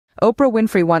Oprah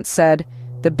Winfrey once said,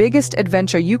 "The biggest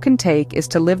adventure you can take is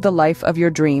to live the life of your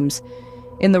dreams."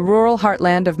 In the rural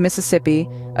heartland of Mississippi,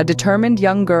 a determined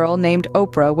young girl named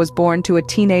Oprah was born to a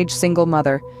teenage single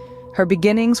mother. Her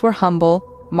beginnings were humble,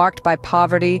 marked by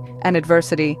poverty and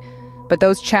adversity. But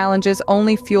those challenges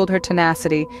only fueled her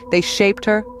tenacity. They shaped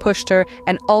her, pushed her,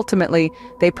 and ultimately,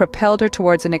 they propelled her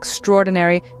towards an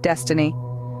extraordinary destiny.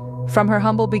 From her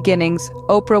humble beginnings,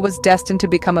 Oprah was destined to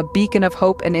become a beacon of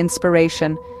hope and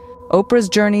inspiration. Oprah's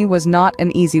journey was not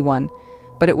an easy one,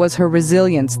 but it was her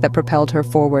resilience that propelled her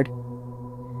forward.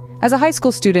 As a high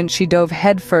school student, she dove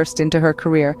headfirst into her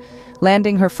career,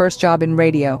 landing her first job in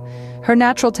radio. Her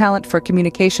natural talent for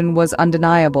communication was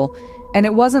undeniable, and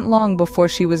it wasn't long before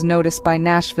she was noticed by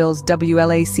Nashville's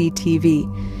WLAC-TV.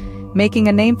 Making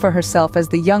a name for herself as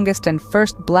the youngest and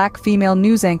first black female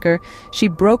news anchor, she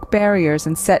broke barriers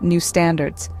and set new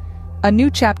standards. A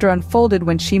new chapter unfolded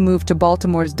when she moved to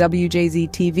Baltimore's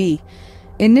WJZ-TV.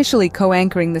 Initially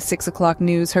co-anchoring the 6 o'clock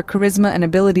news, her charisma and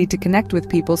ability to connect with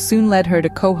people soon led her to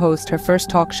co-host her first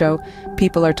talk show,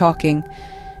 People Are Talking.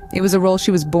 It was a role she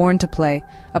was born to play,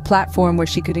 a platform where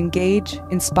she could engage,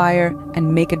 inspire,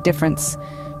 and make a difference.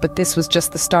 But this was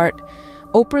just the start.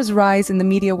 Oprah's rise in the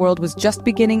media world was just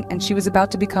beginning, and she was about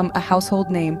to become a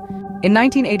household name. In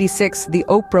 1986, The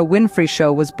Oprah Winfrey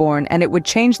Show was born, and it would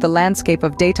change the landscape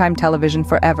of daytime television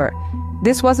forever.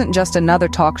 This wasn't just another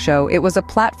talk show, it was a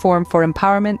platform for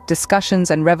empowerment,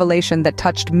 discussions, and revelation that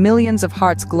touched millions of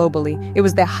hearts globally. It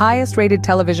was the highest-rated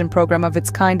television program of its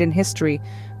kind in history,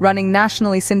 running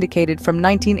nationally syndicated from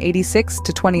 1986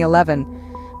 to 2011.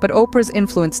 But Oprah's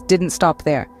influence didn't stop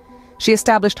there. She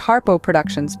established Harpo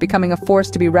Productions, becoming a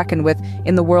force to be reckoned with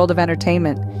in the world of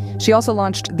entertainment. She also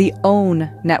launched the OWN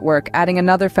network, adding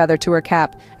another feather to her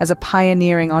cap as a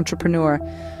pioneering entrepreneur.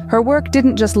 Her work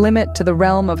didn't just limit to the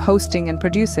realm of hosting and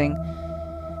producing.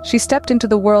 She stepped into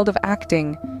the world of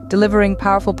acting, delivering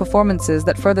powerful performances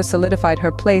that further solidified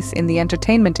her place in the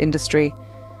entertainment industry.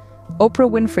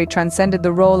 Oprah Winfrey transcended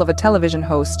the role of a television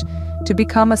host to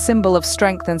become a symbol of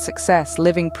strength and success,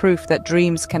 living proof that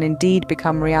dreams can indeed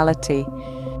become reality.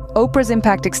 Oprah's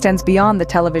impact extends beyond the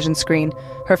television screen.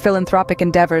 Her philanthropic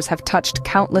endeavors have touched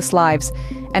countless lives,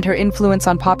 and her influence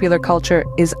on popular culture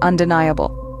is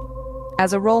undeniable.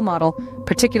 As a role model,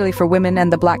 particularly for women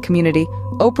and the Black community,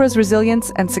 Oprah's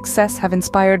resilience and success have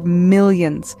inspired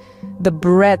millions. The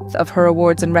breadth of her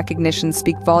awards and recognitions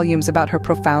speak volumes about her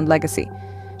profound legacy.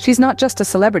 She's not just a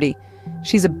celebrity,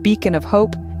 she's a beacon of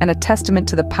hope and a testament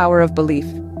to the power of belief.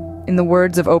 In the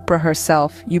words of Oprah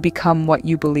herself, "You become what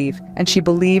you believe," and she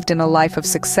believed in a life of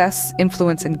success,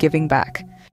 influence, and giving back.